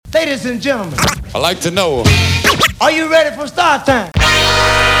Ladies and gentlemen, I'd like to know, are you ready for start time?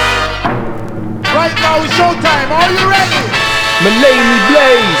 Right now it's showtime. Are you ready? Mulaney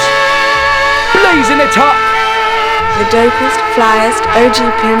Blaze, blazing it up. The dopest, flyest, OG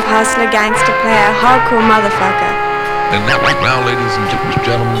pimp, hustler, gangster player, hardcore motherfucker. And now, ladies and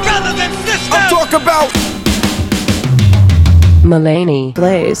gentlemen, brothers and sisters, I'm talking about Mulaney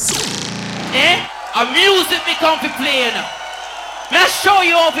Blaze. A music me come to play now. Let's show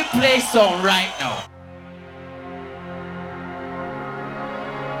you how to play song right now.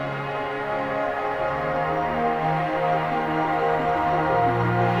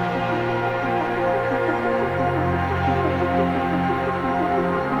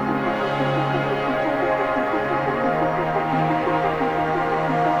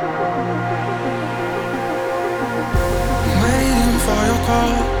 Waiting for your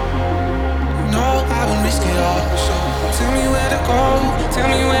call. No, I won't risk it all. So tell me where to go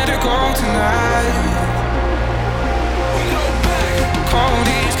tonight. Cold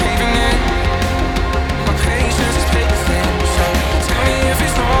is caving in. My patience is fading. So tell me if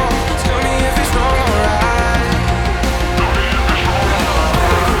it's wrong. Tell me if it's wrong or right.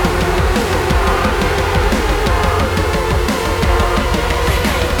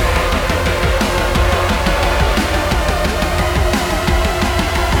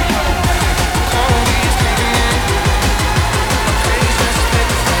 Cold is caving in. My patience is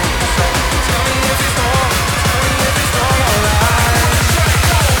fading.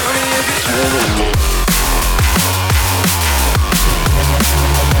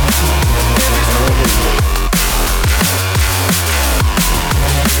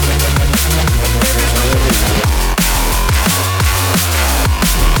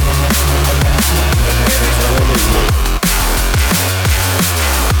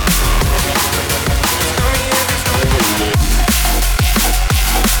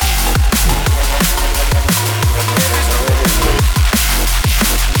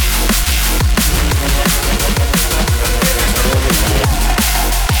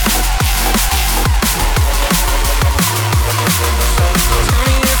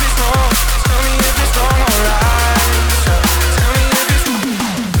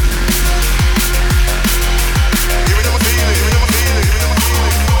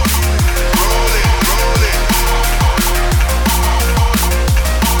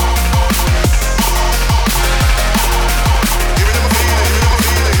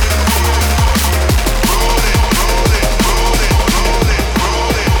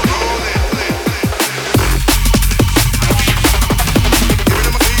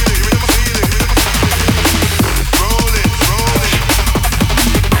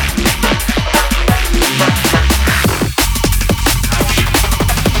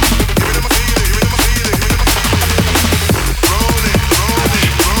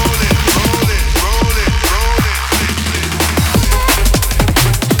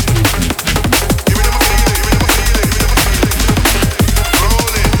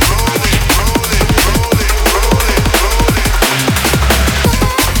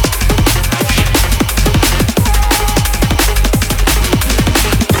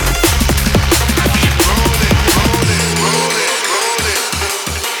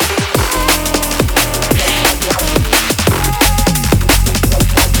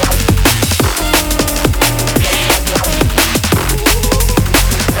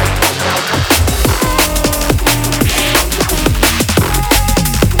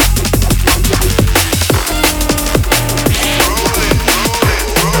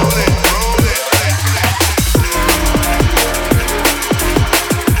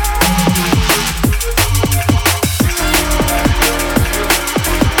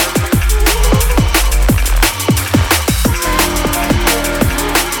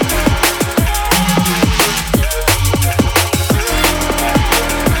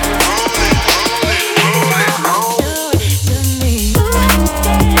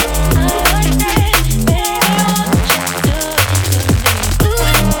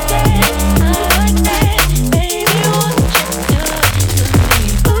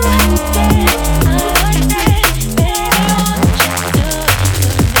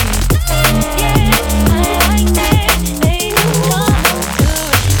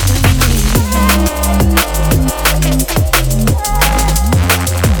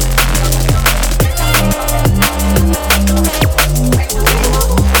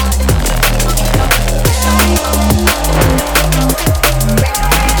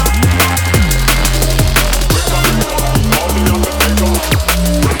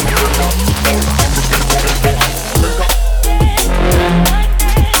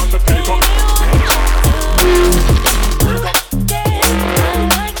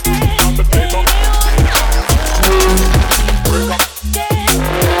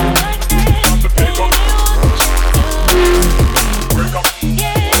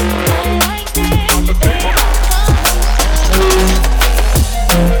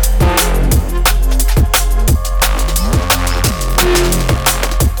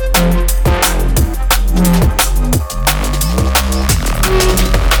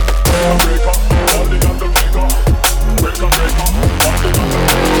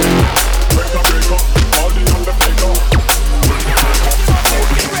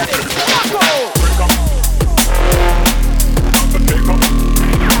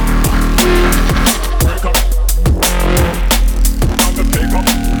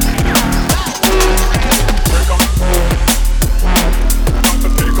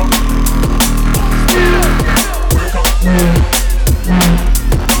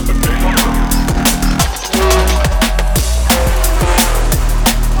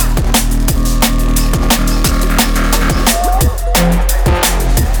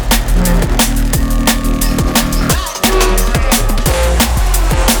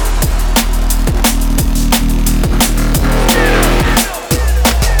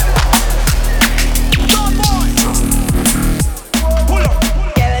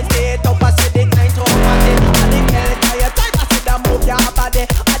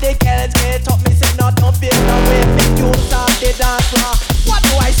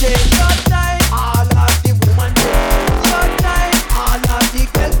 day. Your time, all of the woman them. Your time, all of the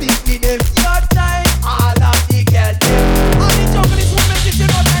girl pick them. Your time, all of the girl them. All the junglist women, this you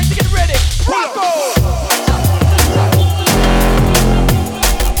know time to get ready. Rock on!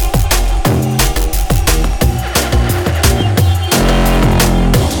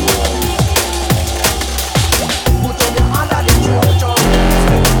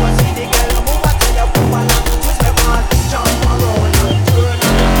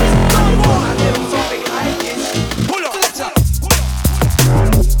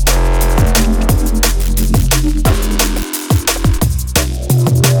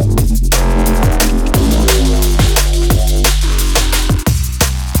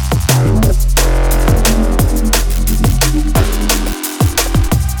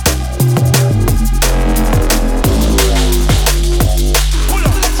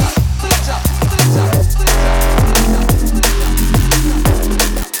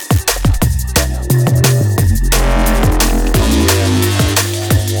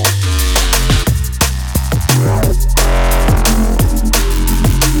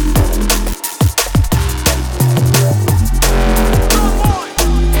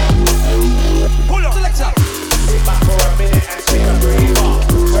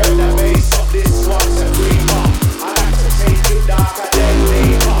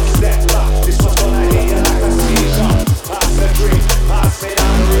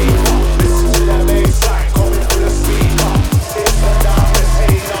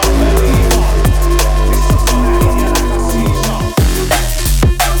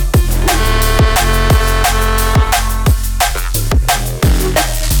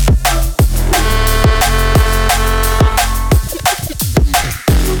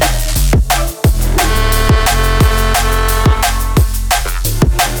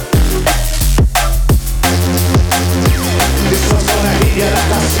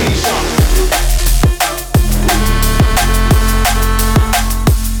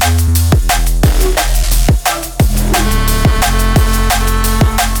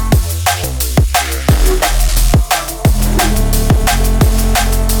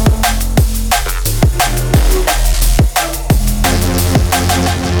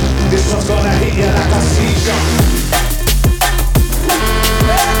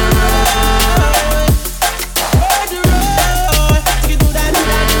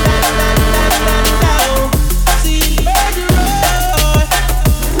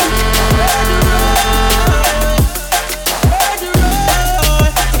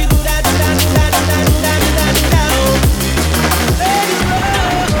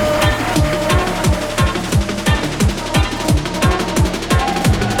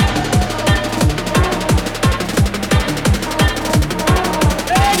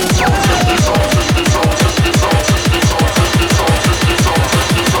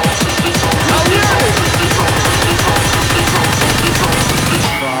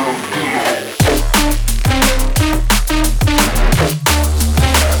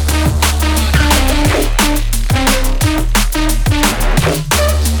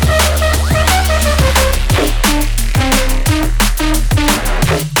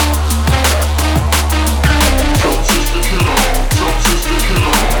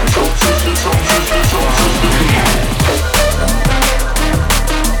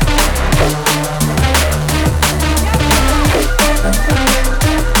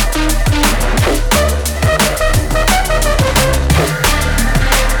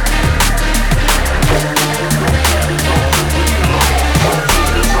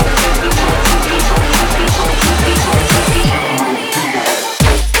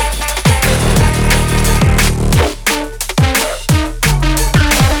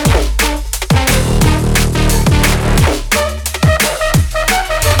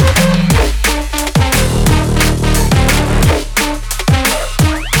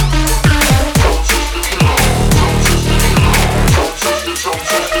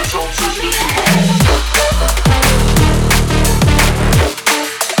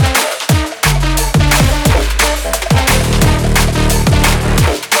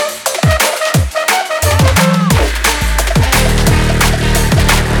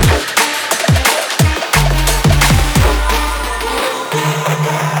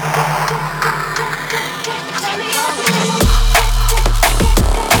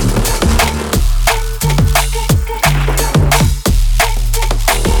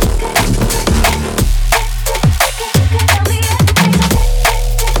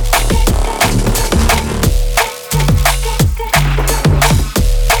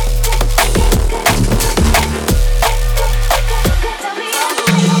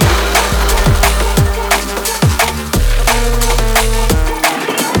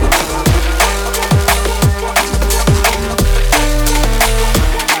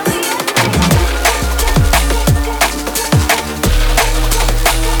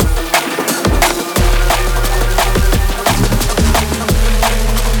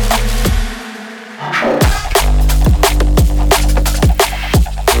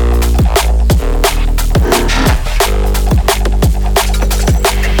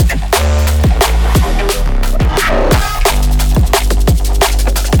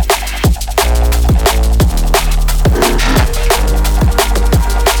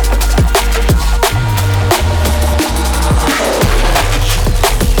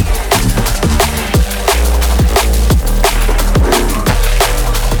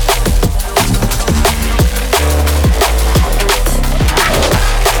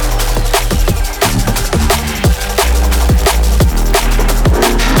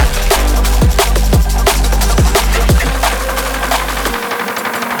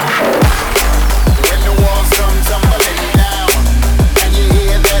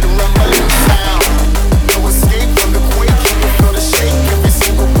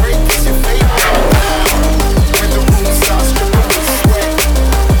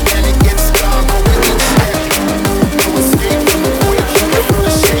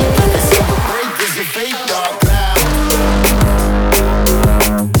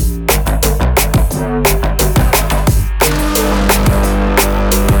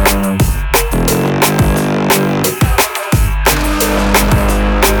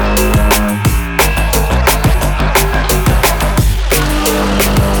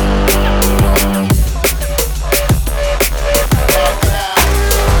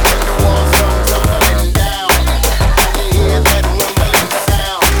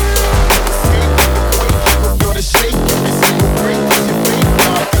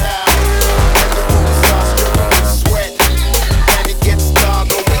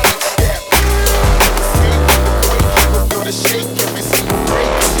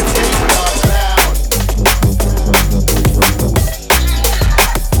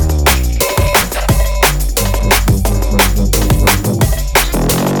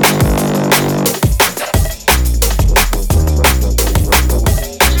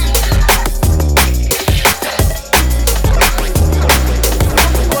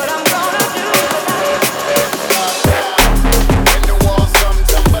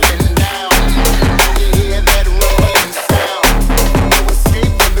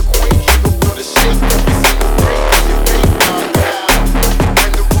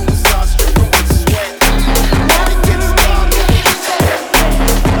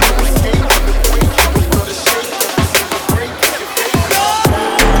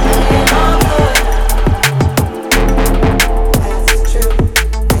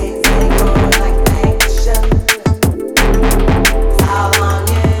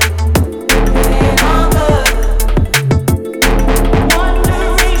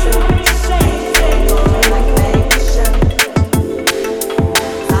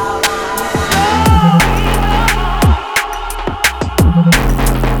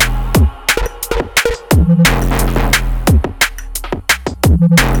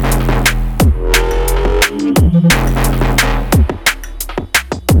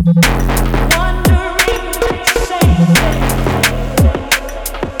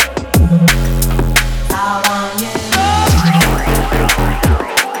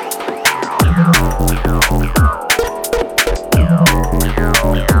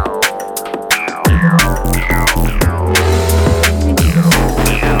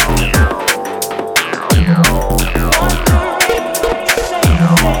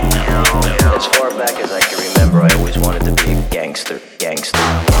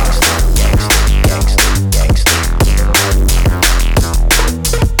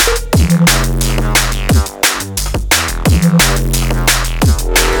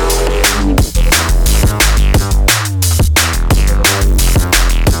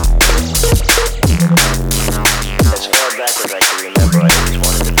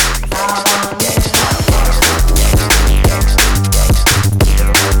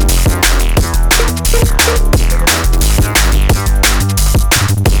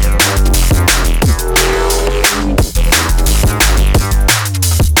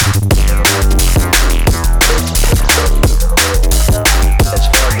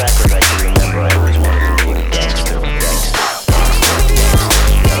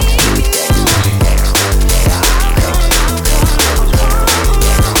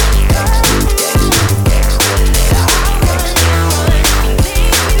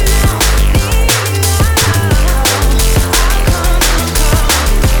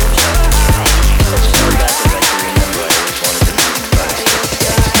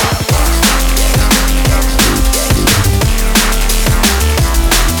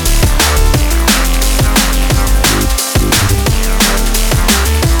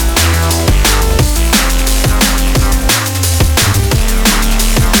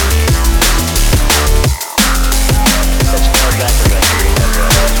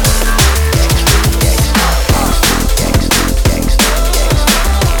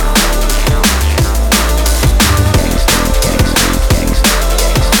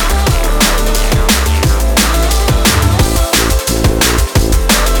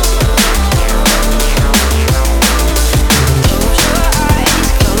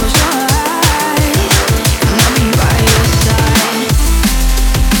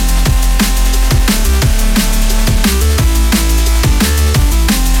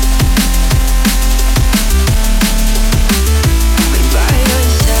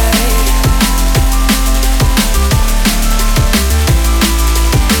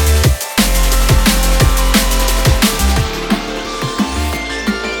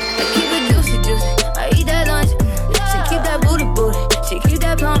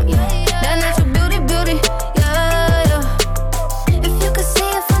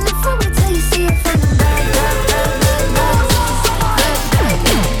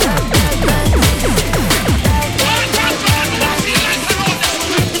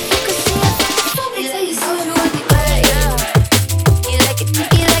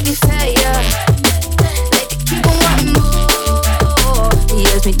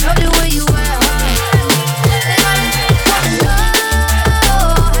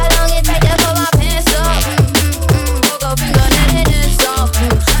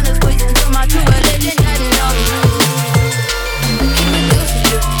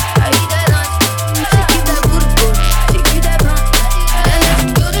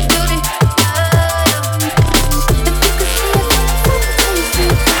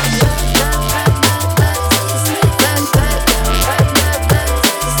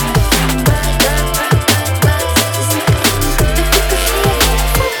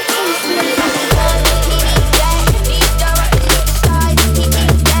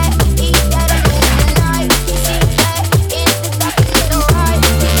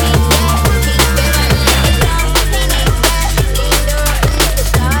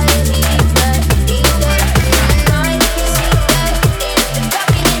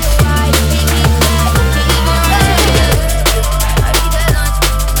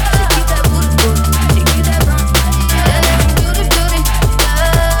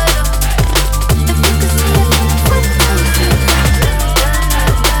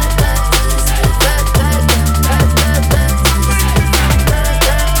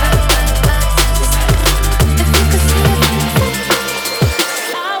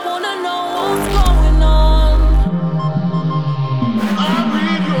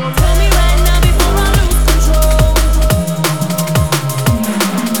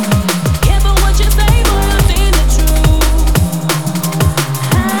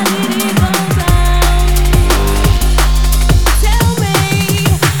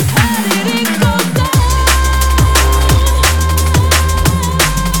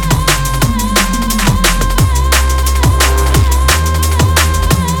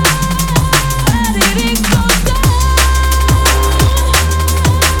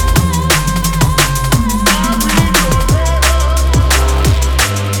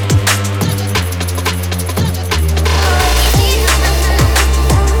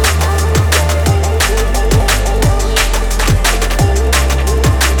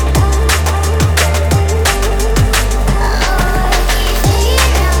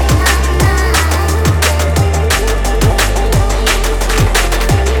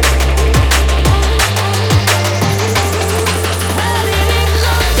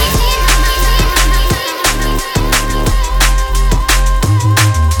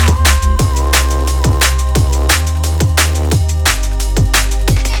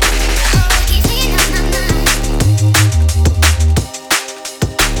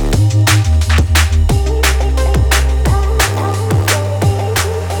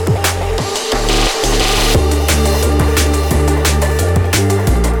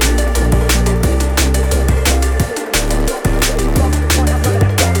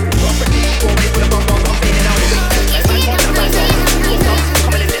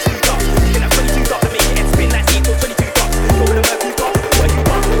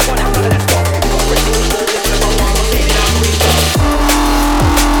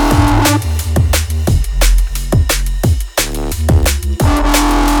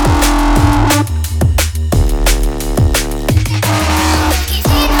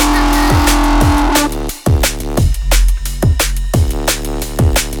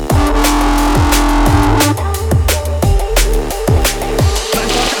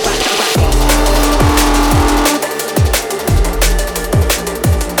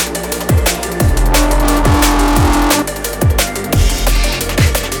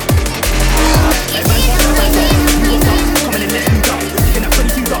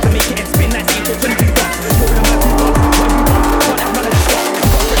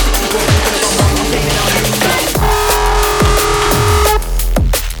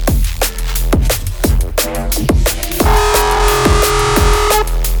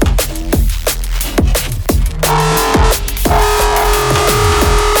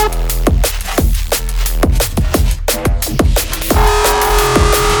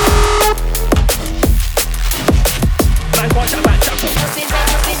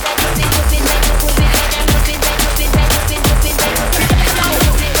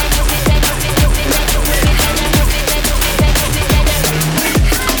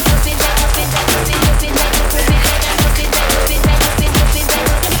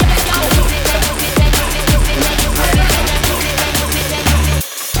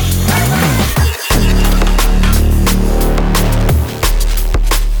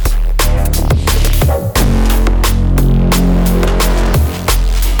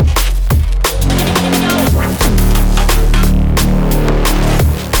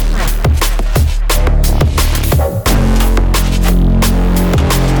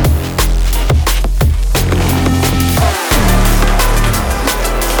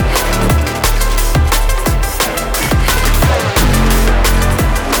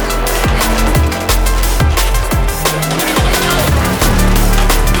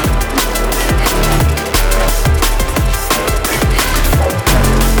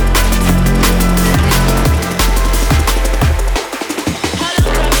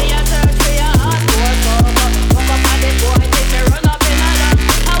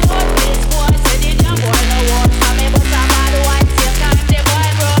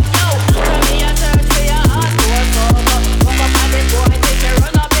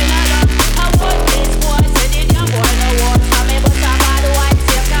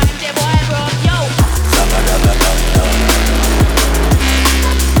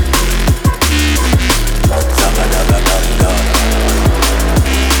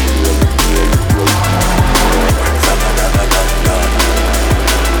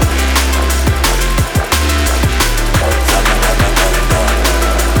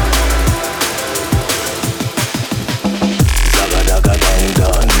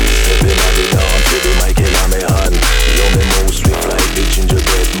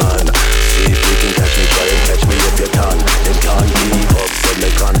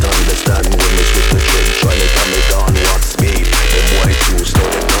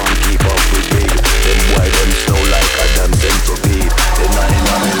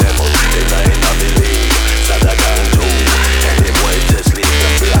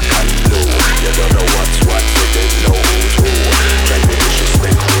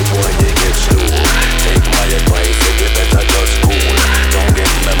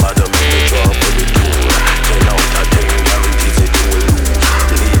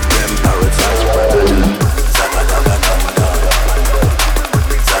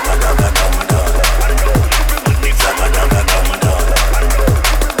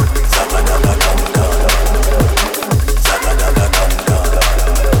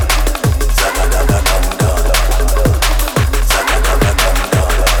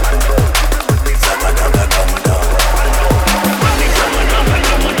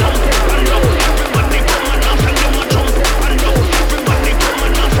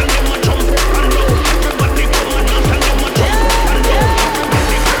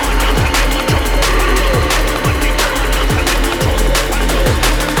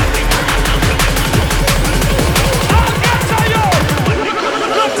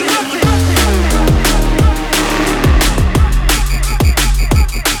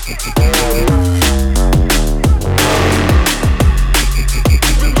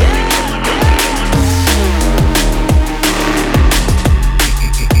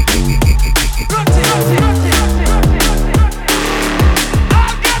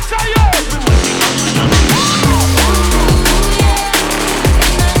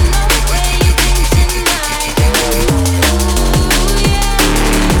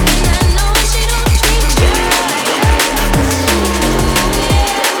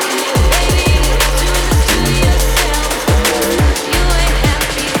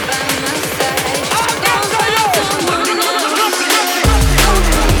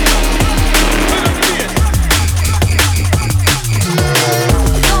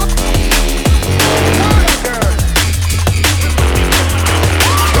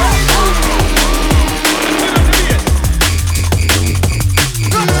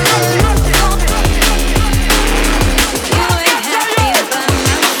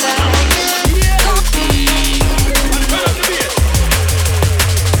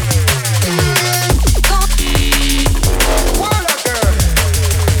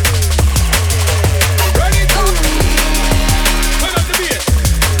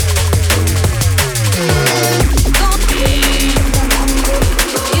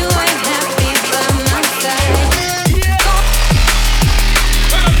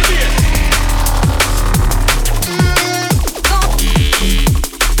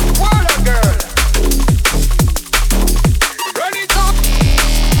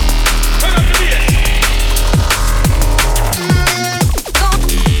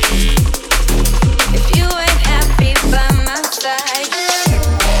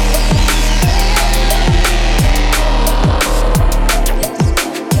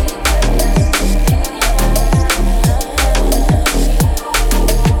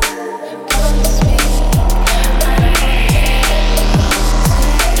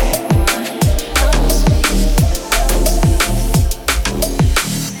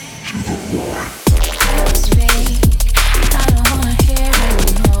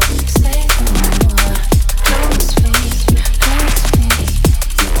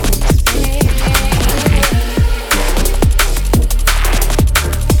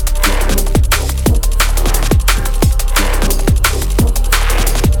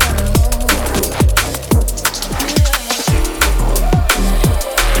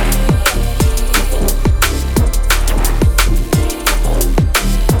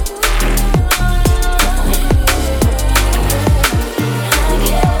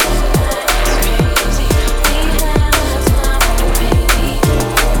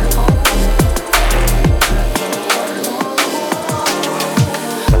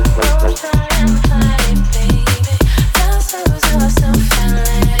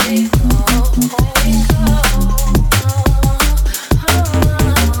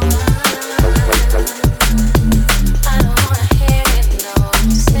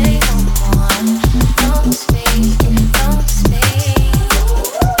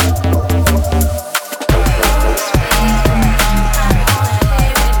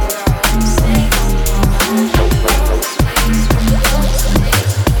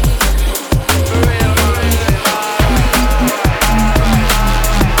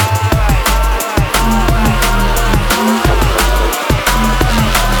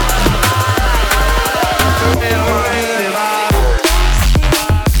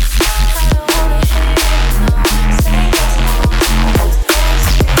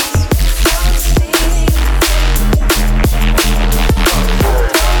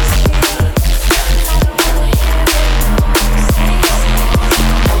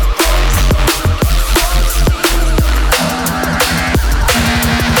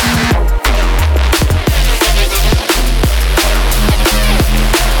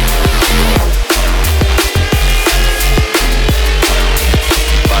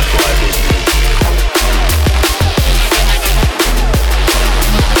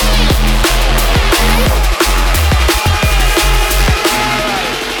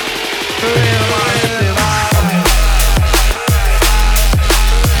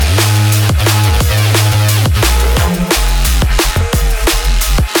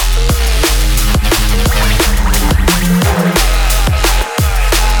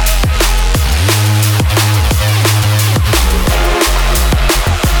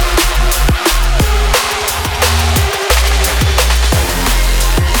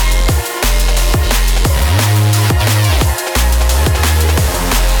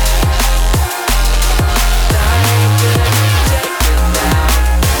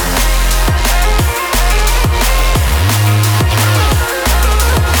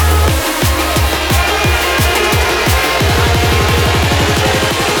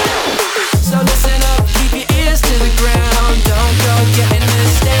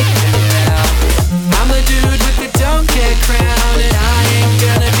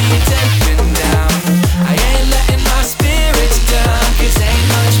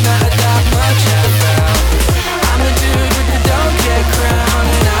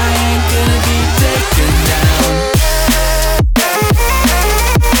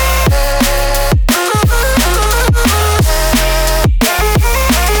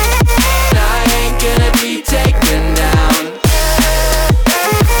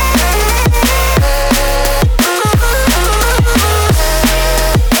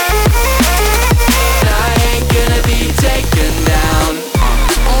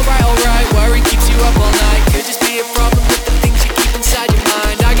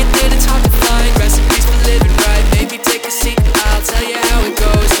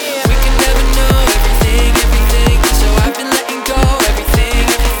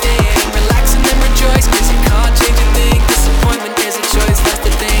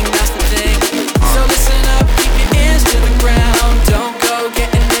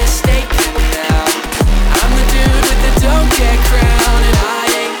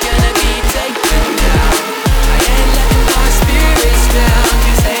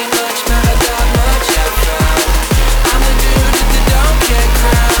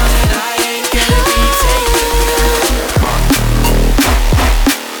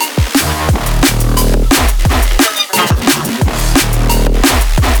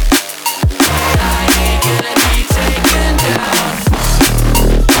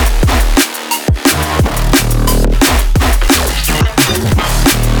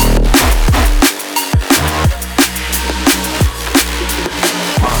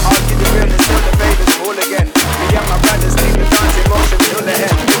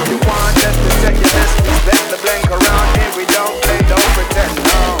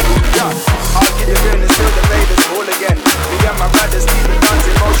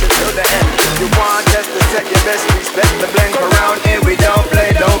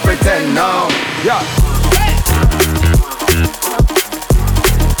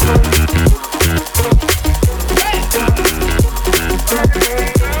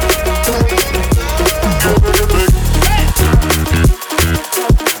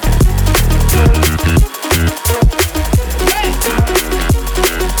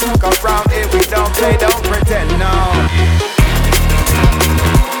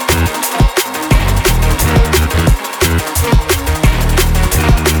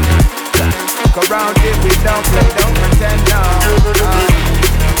 don't play, don't pretend, no.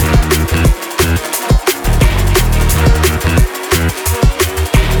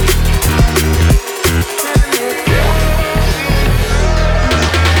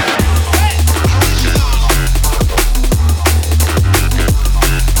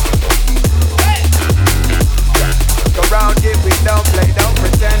 Go round here, we don't play, don't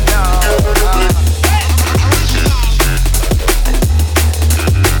pretend, no.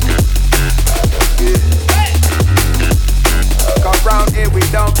 Round here we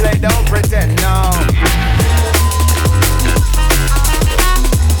don't play, don't pretend, no.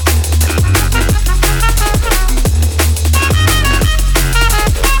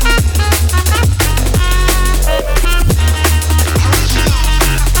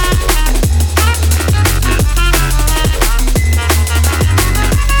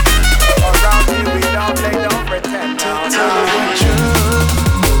 Around here we don't play, don't pretend, no.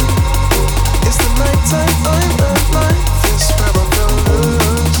 It's the nighttime, I'm alive. This where I'm gonna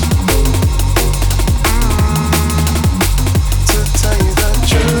lose. To tell you the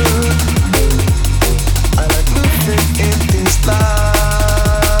truth, I like moving in these lights.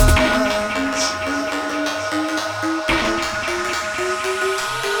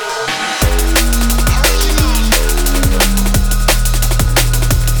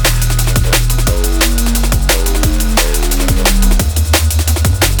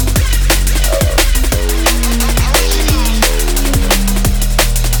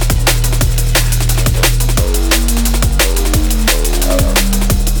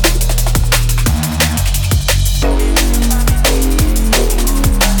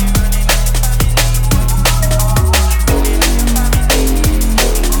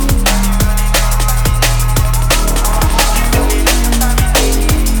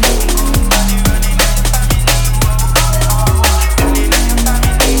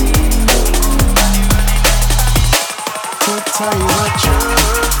 Tell you the truth,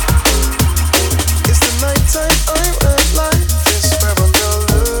 it's the nighttime, I'm alive. This where I'm gonna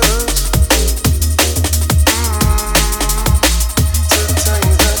lose. To tell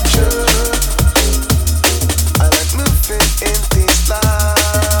you the truth, I like moving in these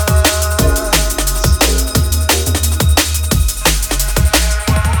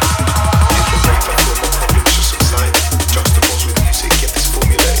Juxtaposed with music, yet this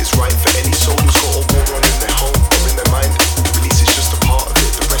formula is right for any soul who's got a war on in their home or in their mind. Release is just a part of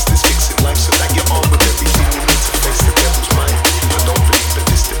it, the rest is fixing life so that you're armed with everything you need to face the devil's mind. I don't believe that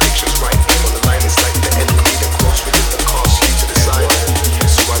this depiction's right. Aim on the line, it's like the enemy that cross within the cast you to the side.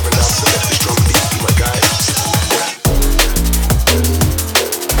 So I run out to let this drum beat be my guide.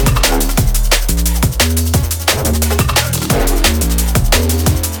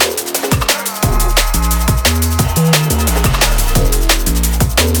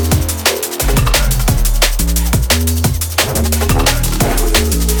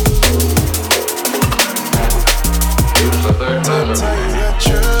 To tell you the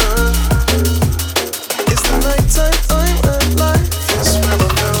truth, it's the nighttime, I'm alive. This where I'm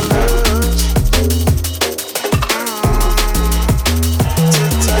gonna lose. To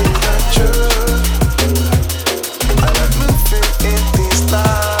tell you the truth, I like moving in these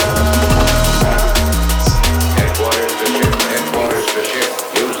lights. Headquarters to ship.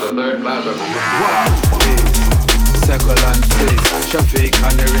 Use the third plaza. Circle and space. Traffic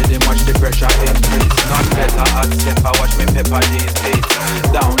on the rhythm, watch the pressure increase. Not better hot step, I watch me pepper these beats.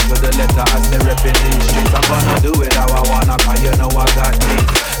 Down to the letter as they reppin' these streets. I'm gonna do it how I wanna, cause you know I got deep.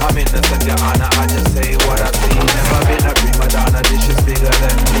 I'm innocent, your honor, I just say what I see. Never been a prima donna, this is bigger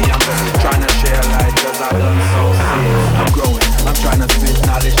than me. I'm just trying to share light, cause I done so see. I'm growing, I'm trying to spit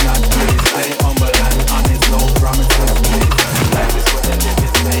knowledge, not praise. Stay humble and honest, no promises, please. Life is what they live,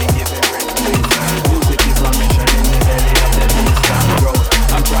 is stay giving rent, please. Music is my mission in the belly of the beast. I'm growing,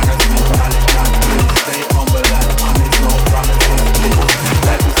 I'm trying to spit knowledge, not praise. Stay humble and honest, no promises, please.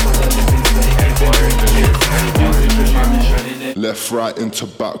 Life is what they live, is stay giving rent, please. Music is my mission in the Left, right, into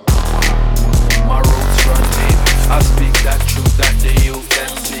back. My roots run deep. I speak that truth that the youth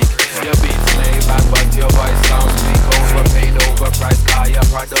can seek. Your beats lay back, but your voice sounds weak. Overpaid, overpriced, car your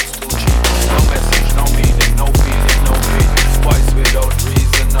products too cheap. No message, no meaning, no feeling, no beat. Voice without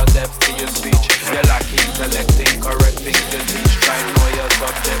reason, no depth to your speech. You're lacking intellect, incorrect things to teach. Try to know your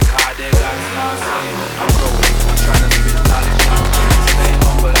subject, how they got not saying. I'm growing, I'm trying to spit knowledge, not praise. Stay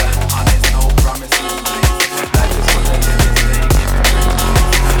humble and honest, no promises, please. Life is what they live, is stay giving rent.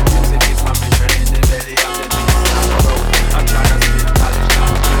 Music is my mission in the belly of the beast. I'm growing, I'm trying to spit knowledge,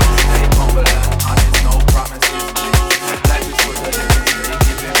 not praise. Stay humble and honest, no promises, please. Life is what they live, is stay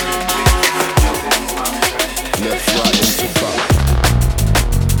giving rent.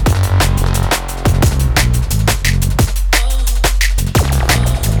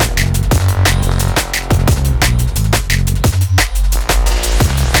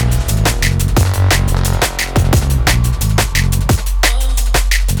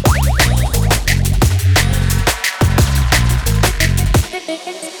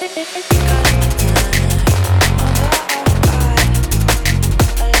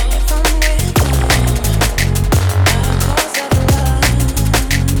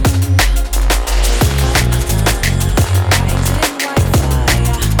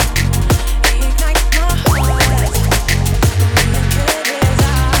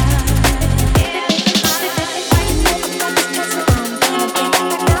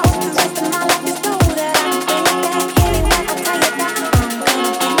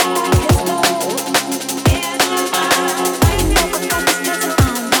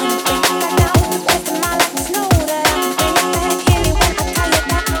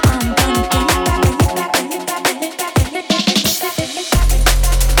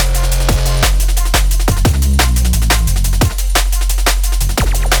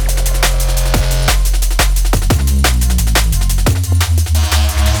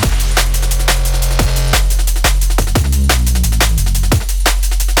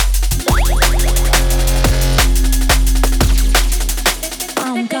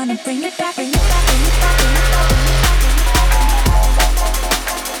 I'm gonna bring it back, bring it back, bring it back, bring it back, bring it back.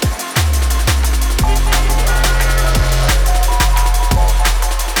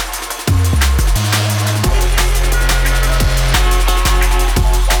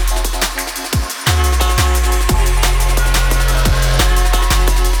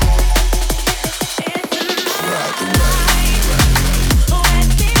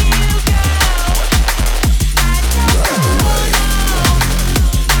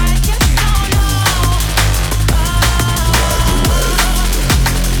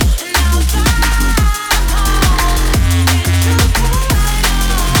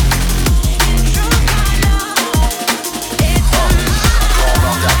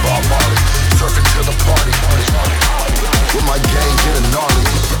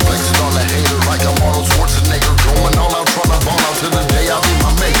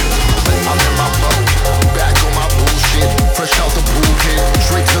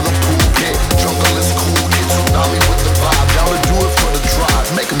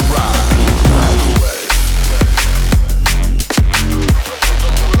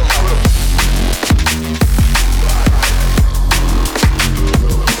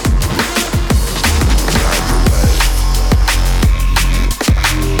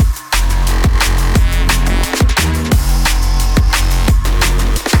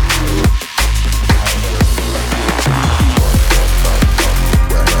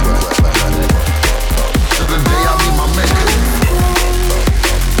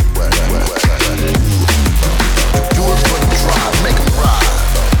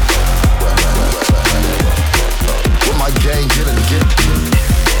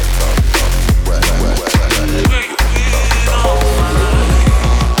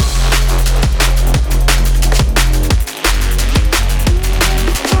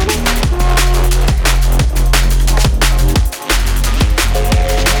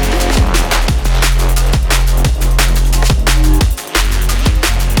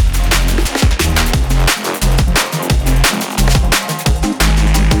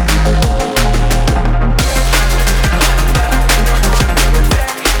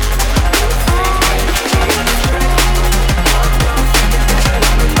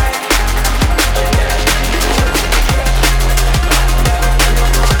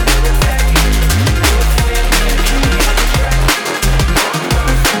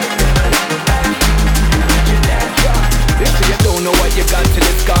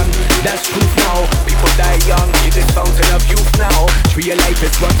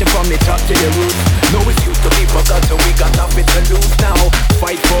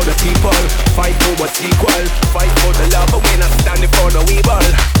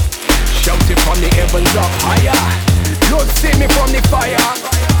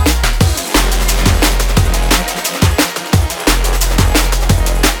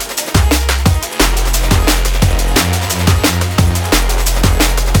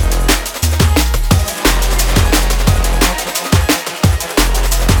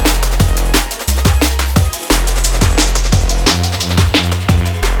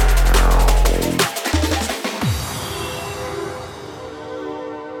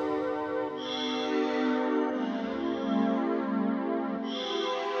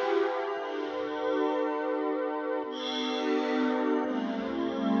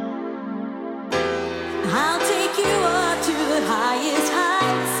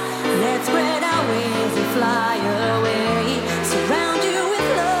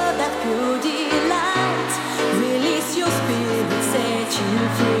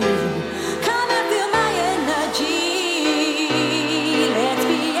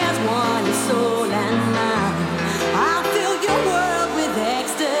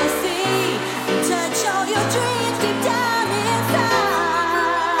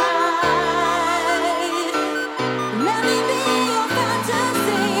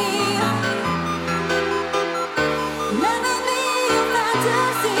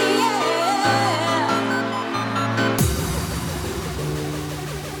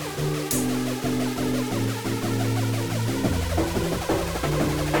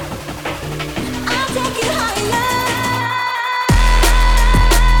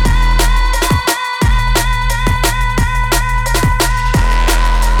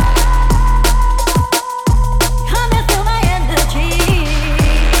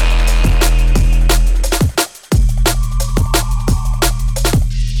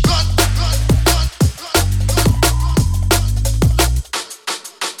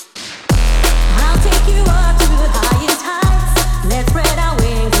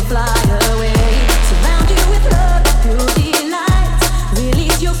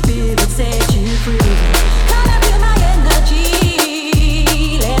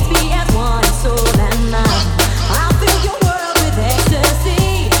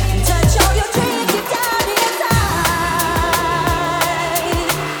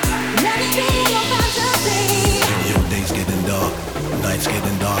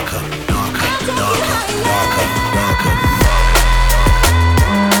 darker, darker, darker, darker, darker.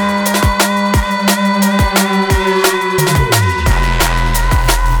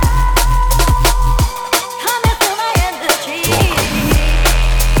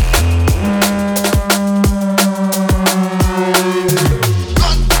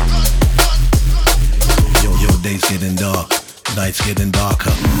 Getting dark, nights getting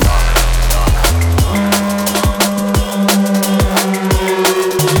darker.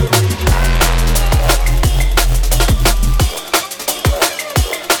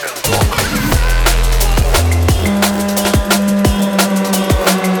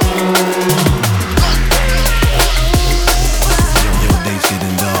 Your days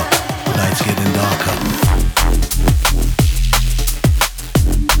getting dark, nights getting darker.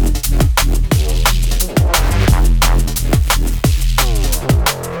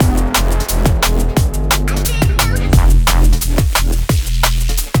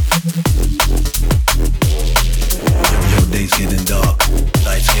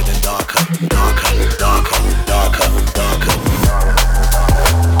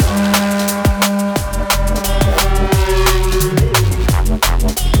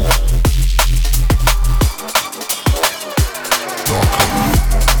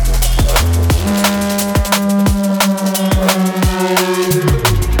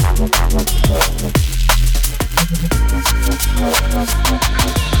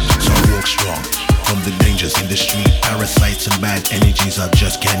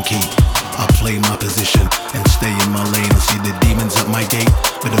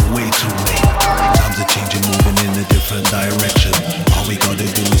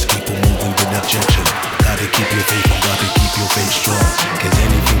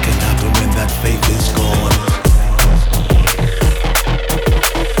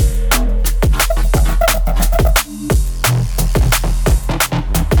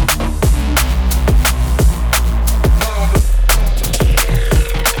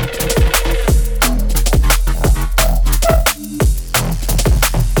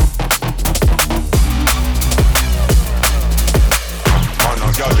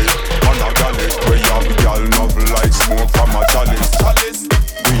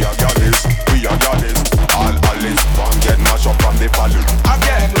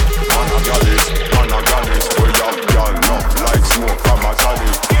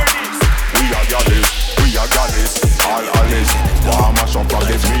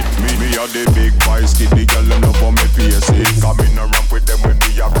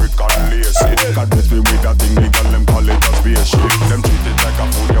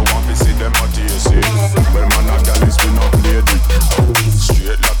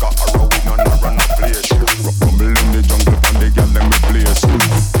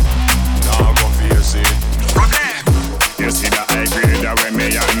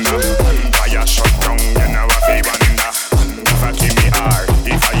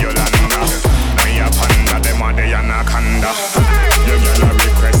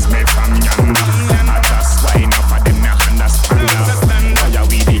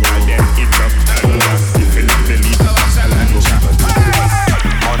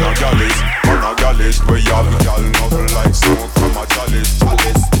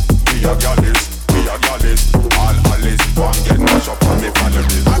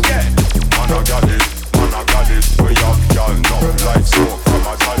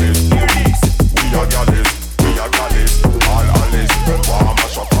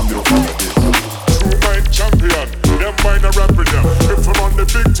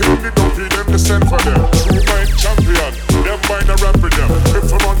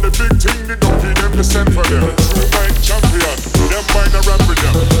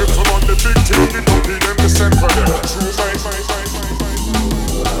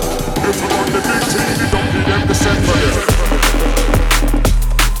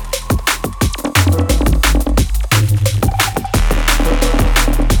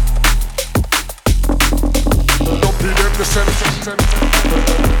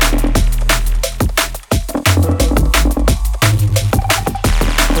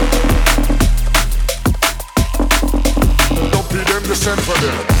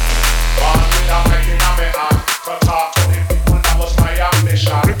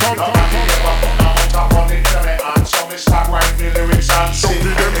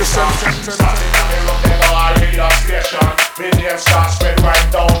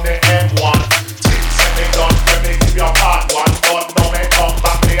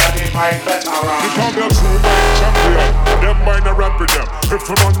 If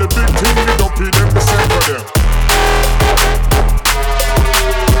I'm on the big team, you don't be them the same for them.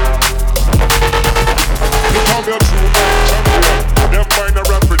 You call me a true champion. Them mind a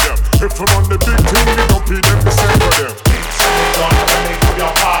rapper.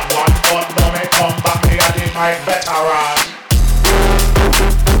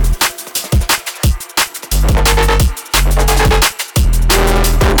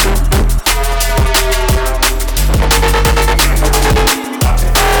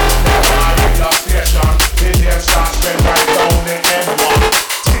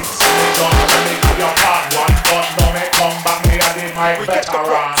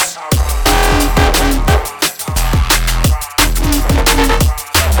 veteran.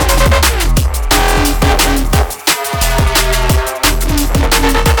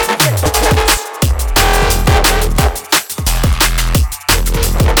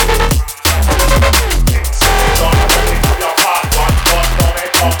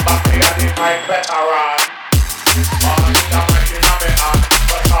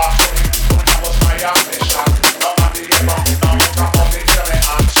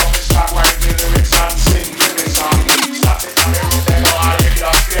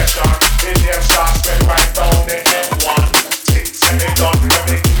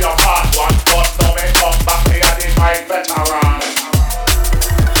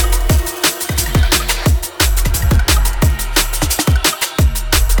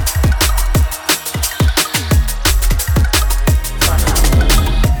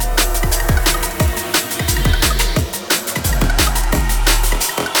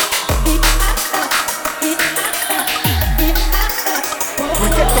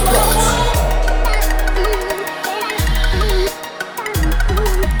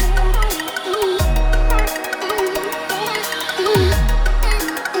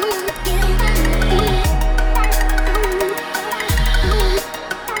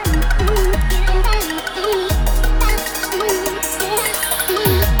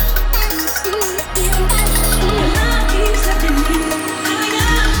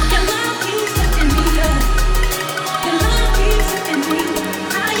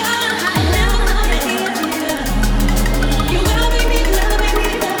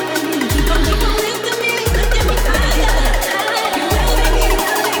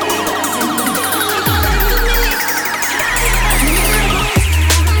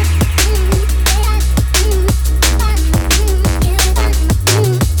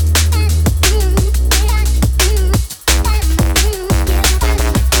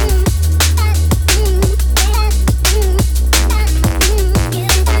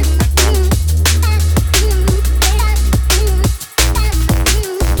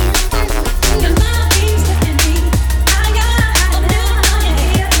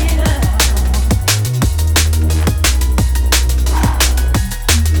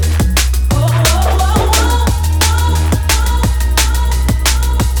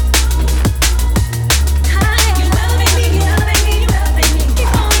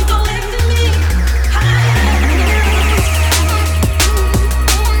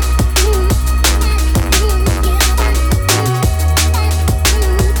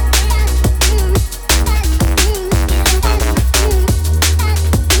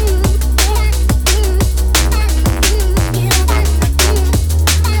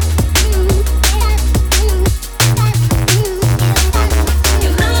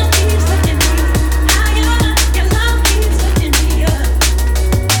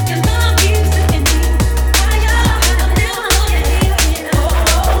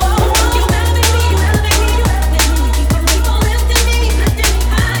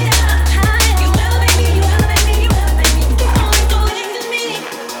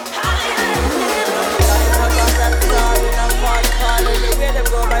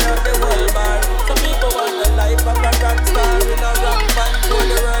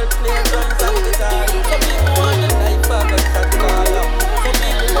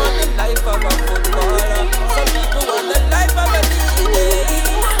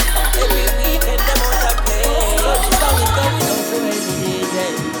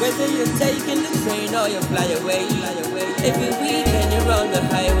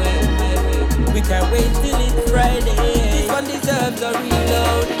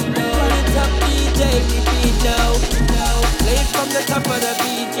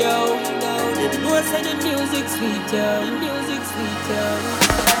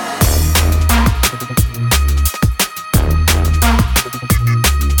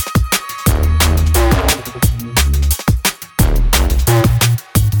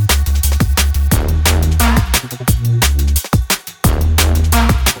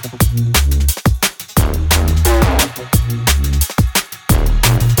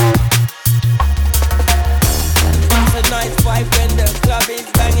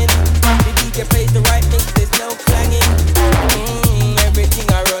 Everything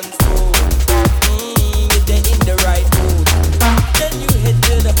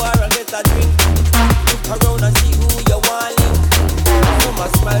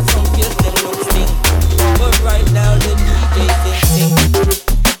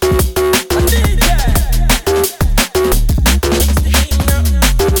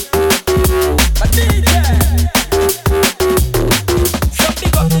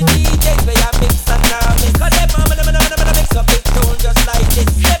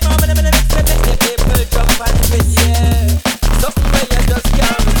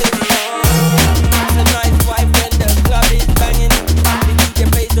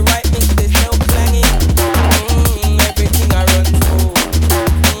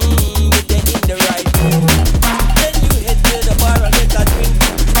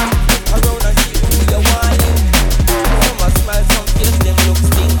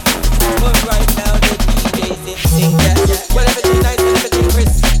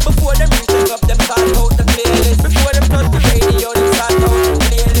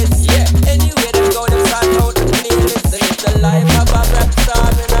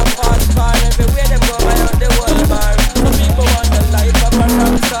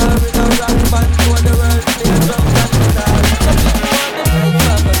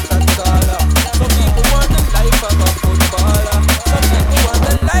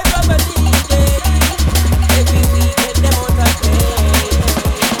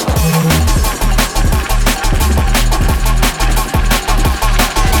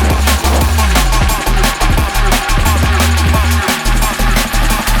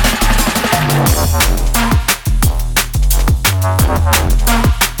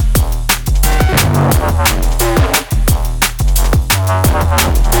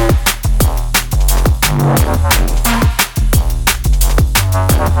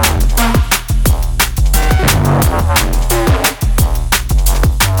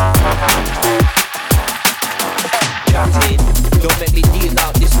Don't make me deal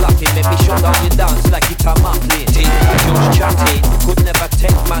out this laughing. Make me shut down your dance like it's a muffin. Think I just chatting. Could never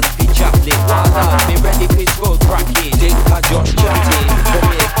take man for chaplain. One out, me ready for skull cracking. Think I just chatting. For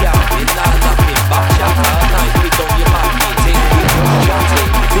me a gal, me not laughing. Back chat all night, we done your market. Think we just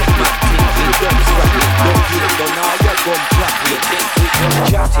chatting. Big man thing, we done scrapping. Don't you don't know your gun clapping. Think we just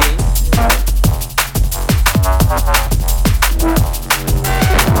chatting.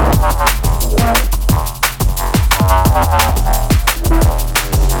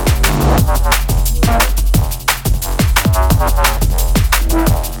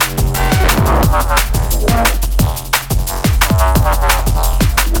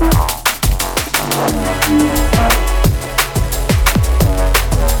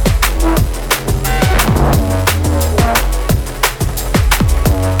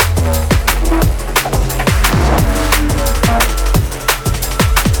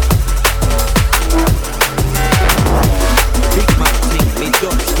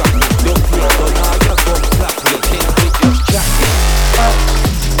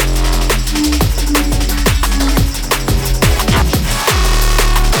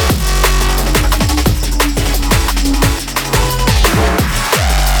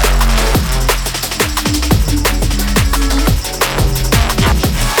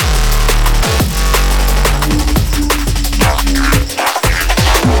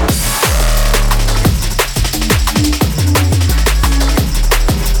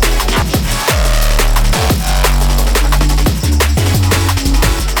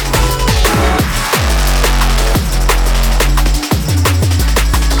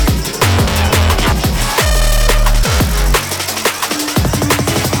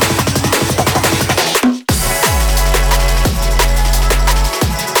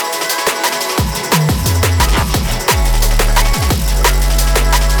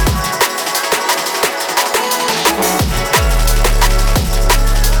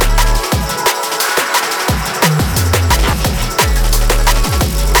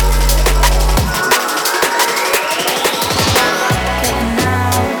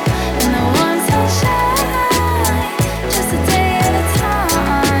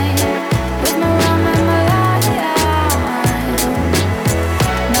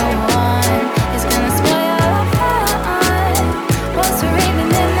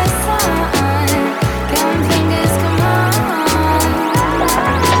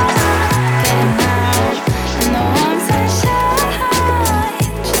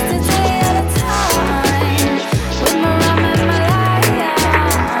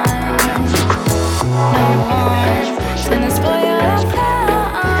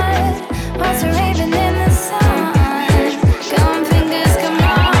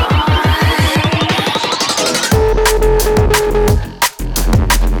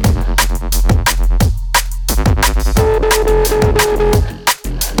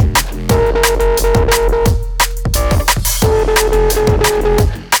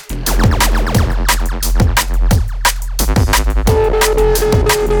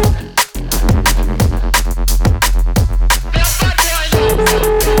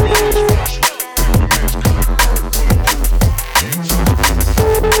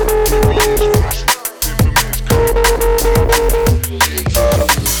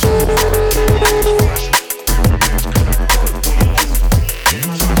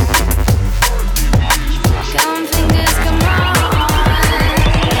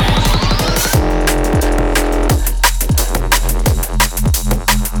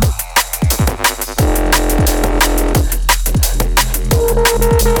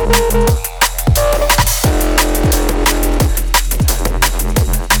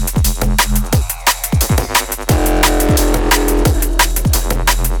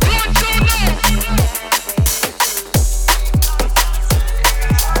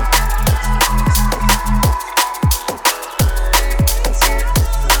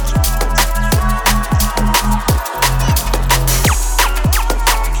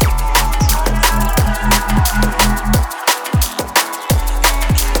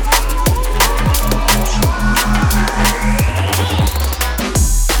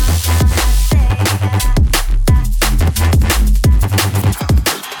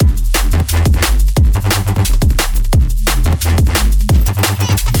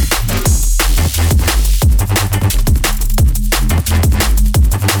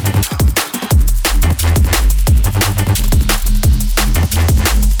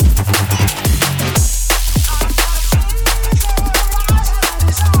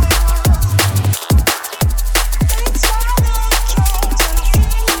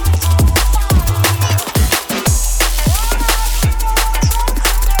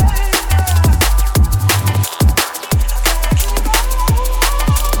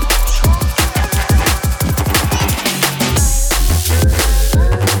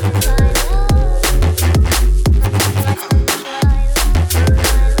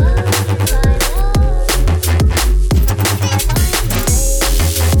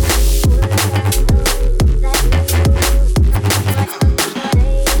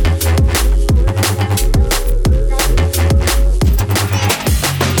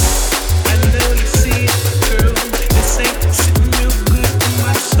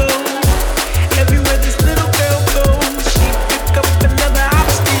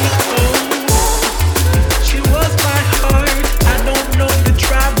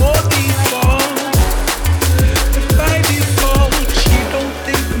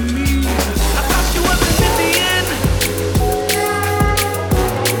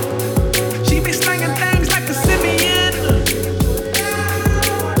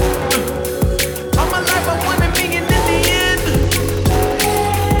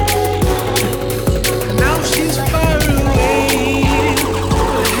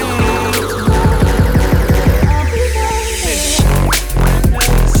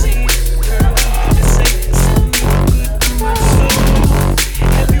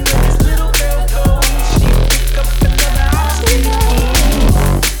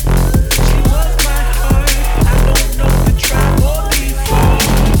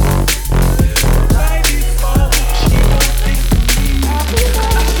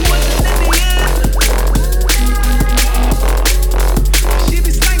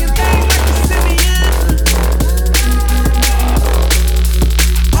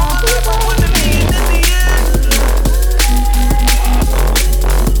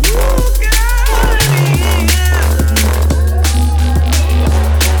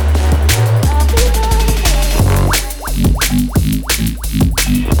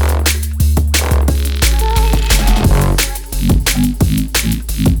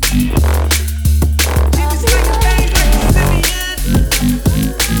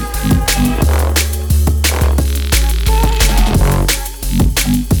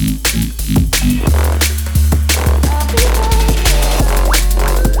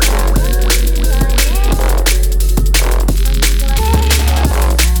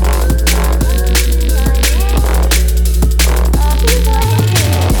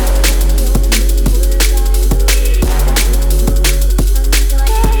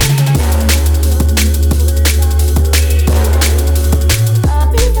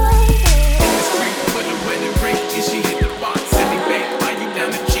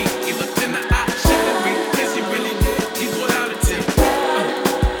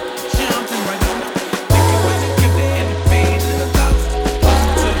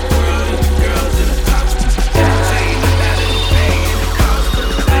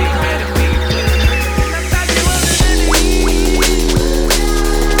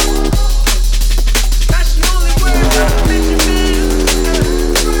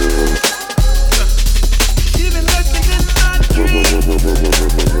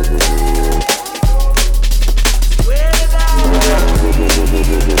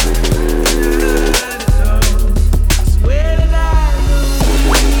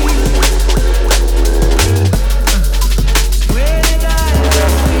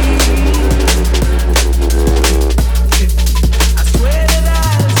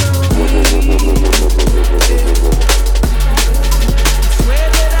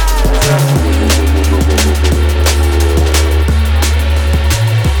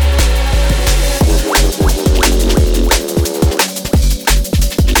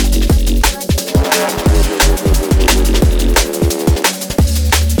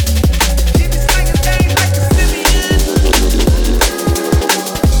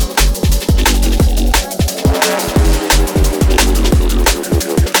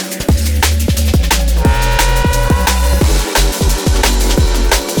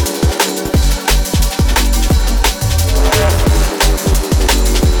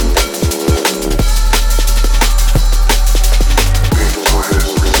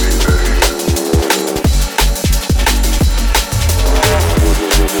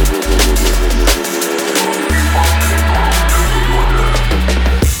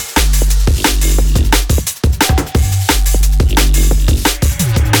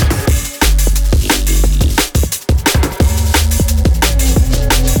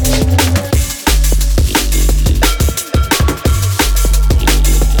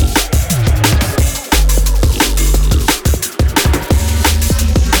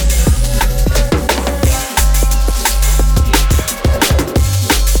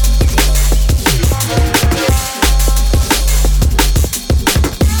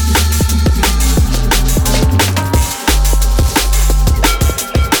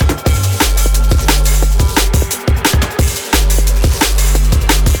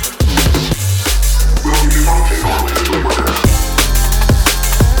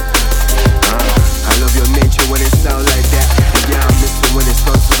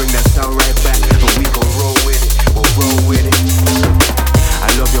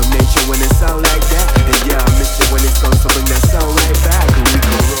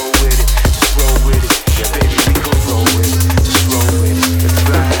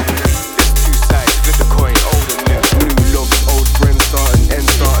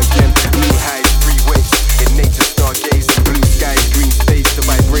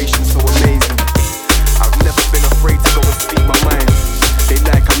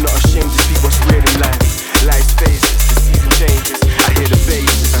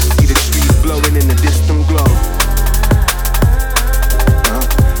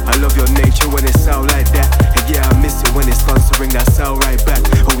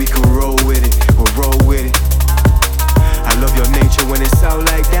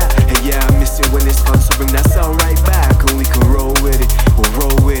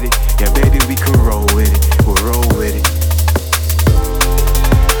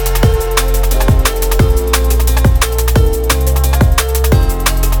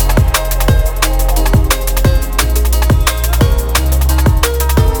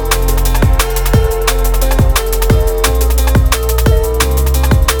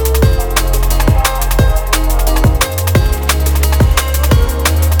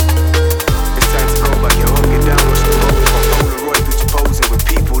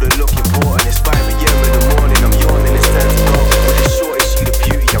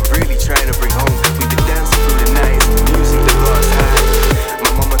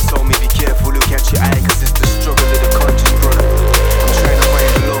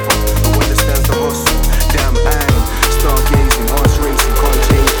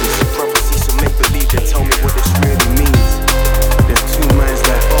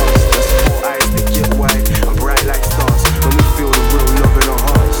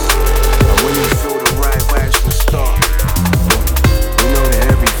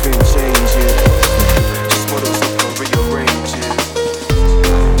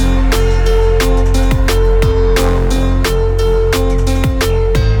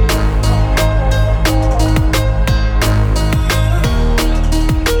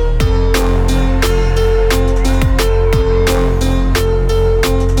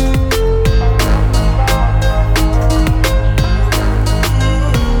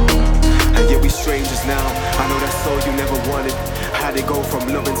 strangers now. I know that's all you never wanted. How'd it go from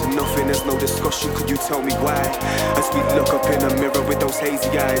loving to nothing? There's no discussion, could you tell me why? As we look up in the mirror with those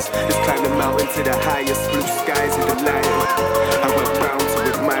hazy eyes, let's climb the mountain to the highest blue skies in the light. I went round to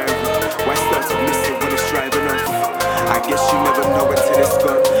admire it. Why start to miss it when it's driving off? I guess you never know until it's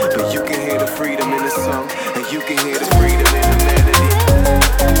gone, but you can hear the freedom in the song, and you can hear the freedom in the melody.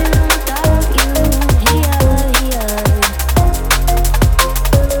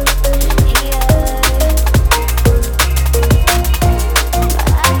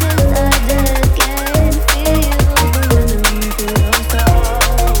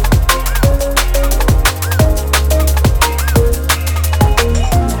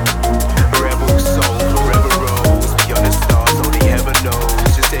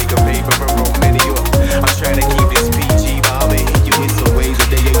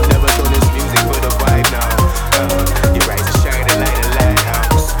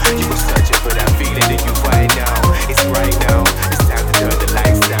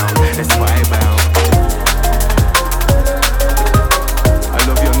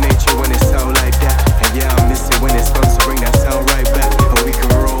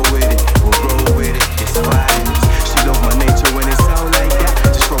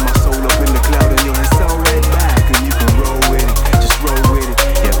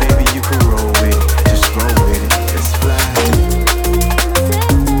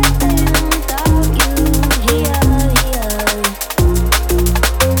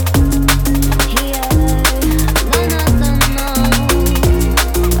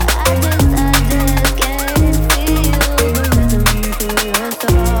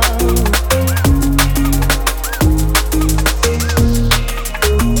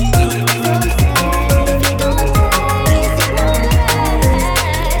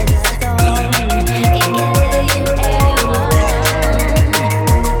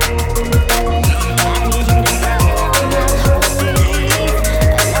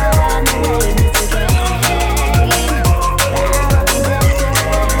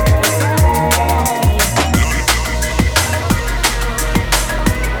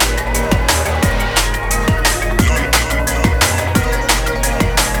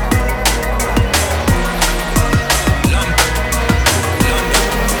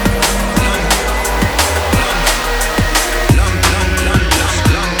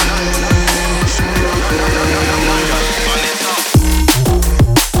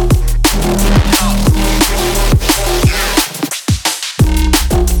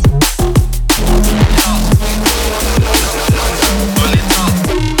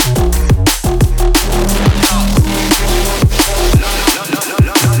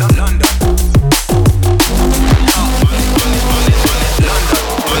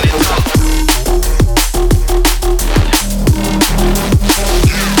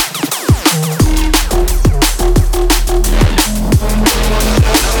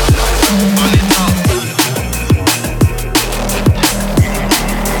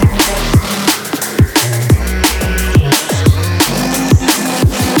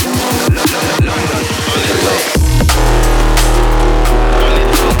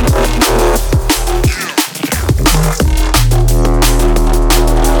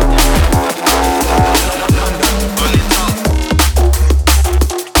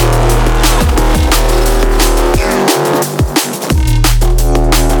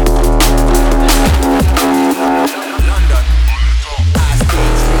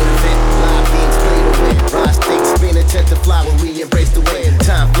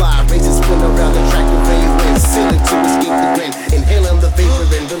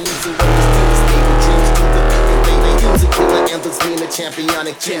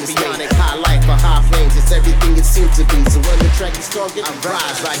 Championic, high life for high flames, it's everything it seems to be. So when the track is strong, I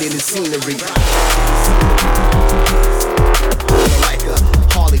rise right in the scenery. Like a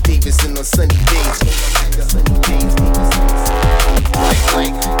Harley Davidson on sunny days.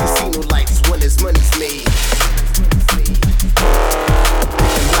 Like casino lights when there's money's made.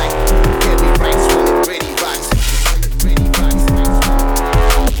 And like heavy rights when it ready rocks.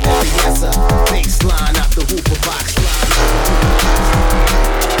 Every answer, baseline out the hooper box.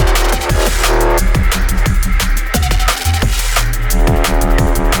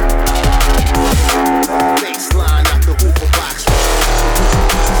 Baseline out the hooper box.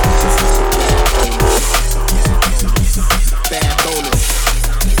 Bad bonus.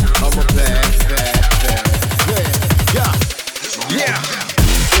 I'm a bad. Yeah.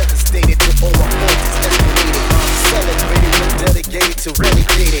 Devastated to all my forces, estimated. Celebrated and dedicated to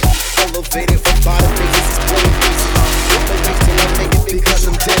renegated. Elevated from bottom faces, it's plain faces. What the waste till I make it because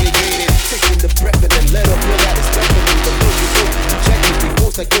I'm dedicated. Taking the breath and then let up, pull out his weapon. The local trajectory,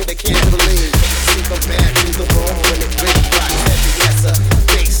 most I go to Camberlin. See the bad through the ball when it really rocks. Heavy as a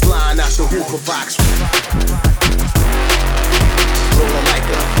baseline out the hooper box. Rolling like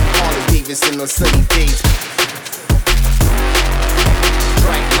a Harley Davidson on sunny days.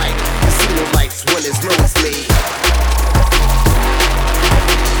 Bright light, casino lights when it's nosebleed.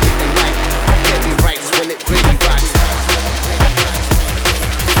 Hitting like heavy rights when it really rocks.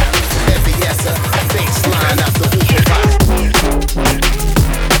 Heavy as a baseline out the hooper box.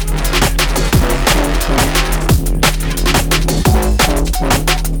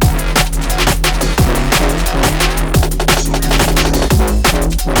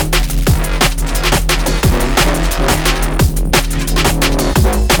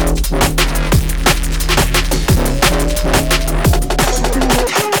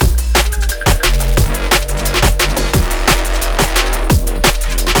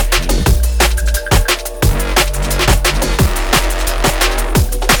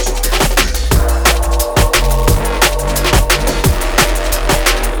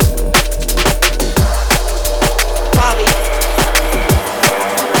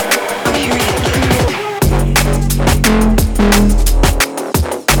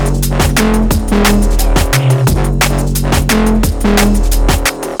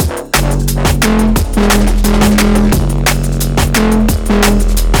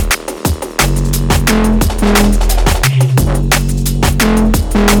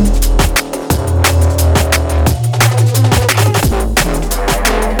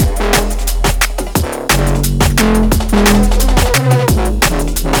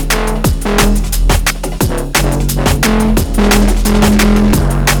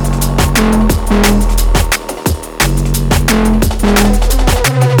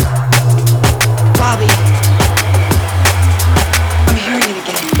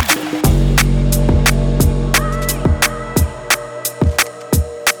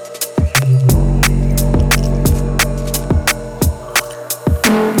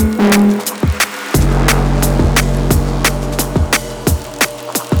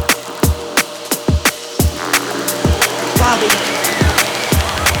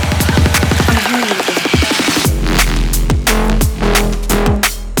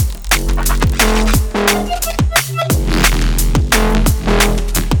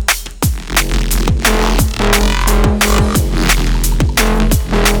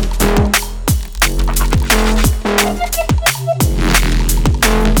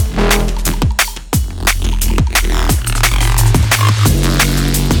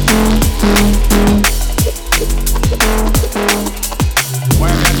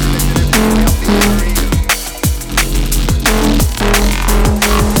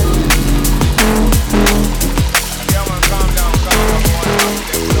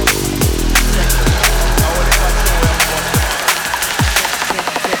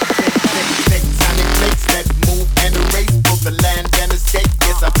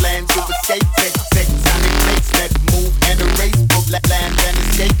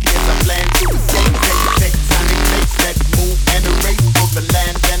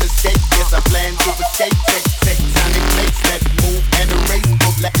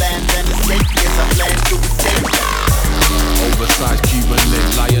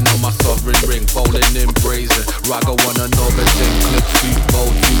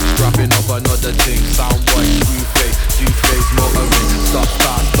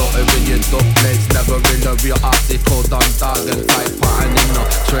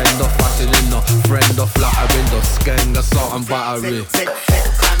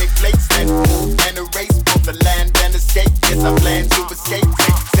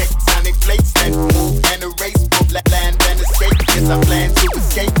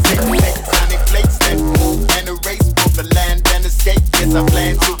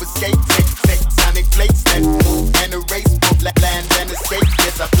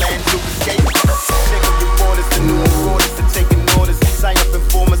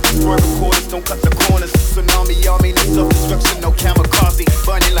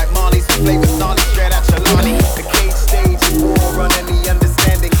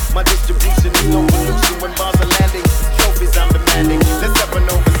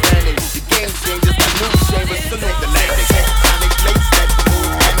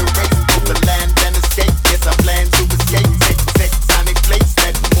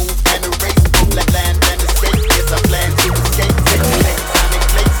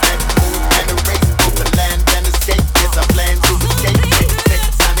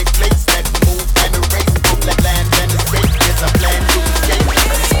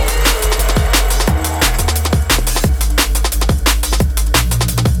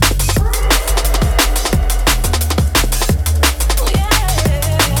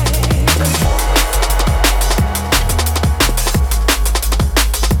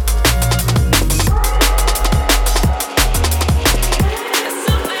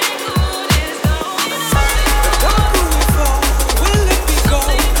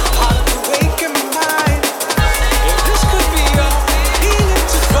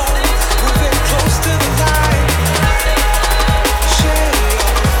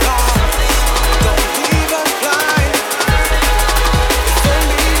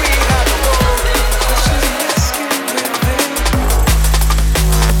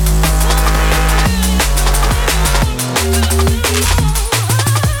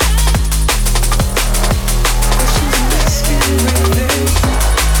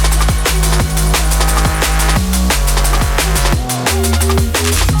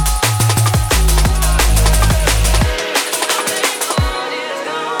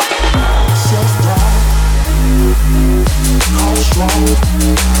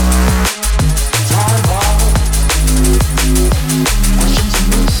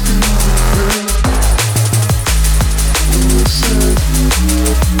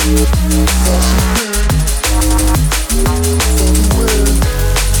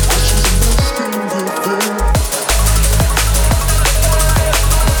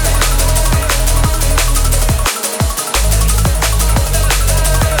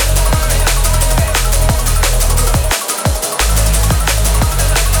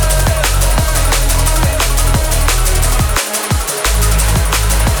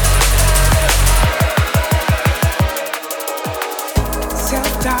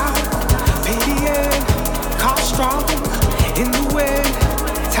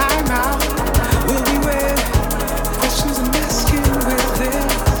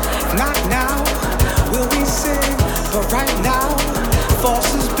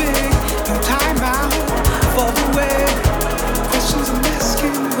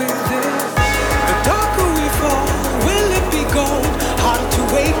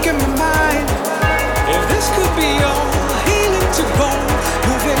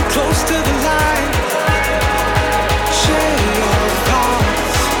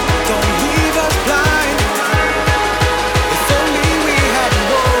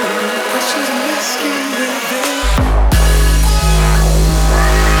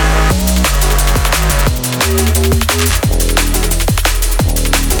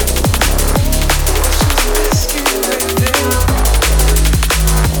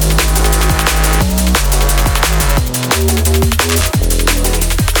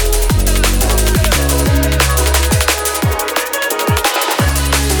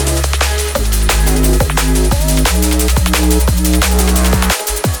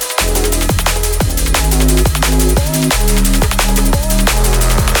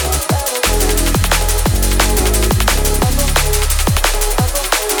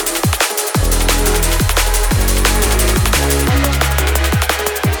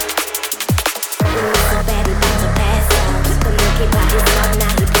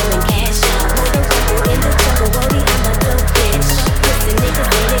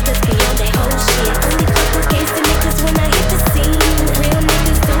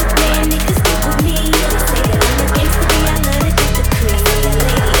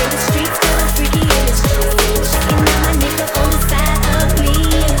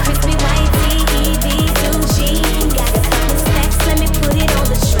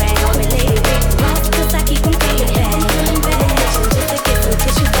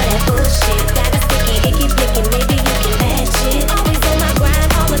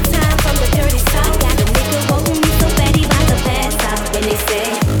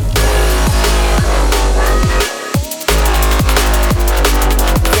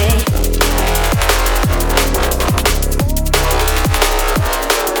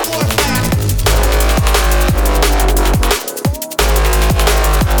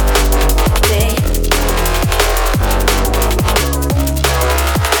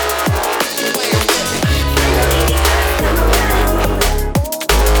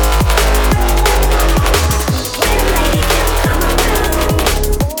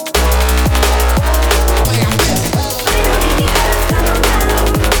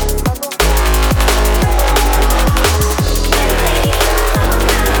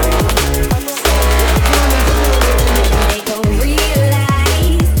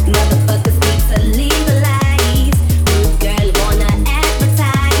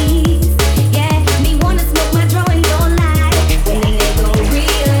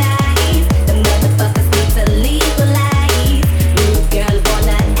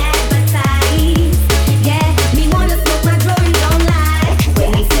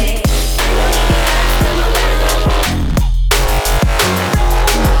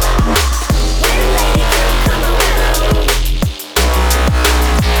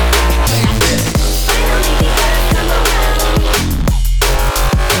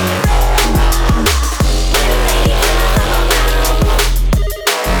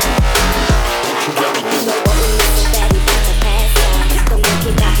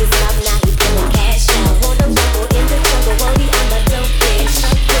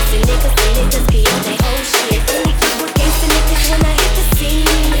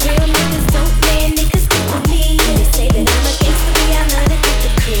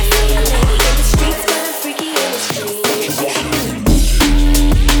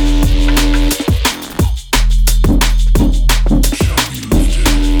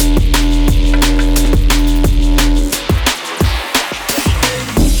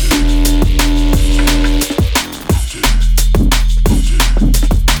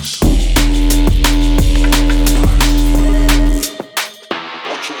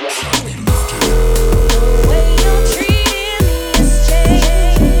 you wanna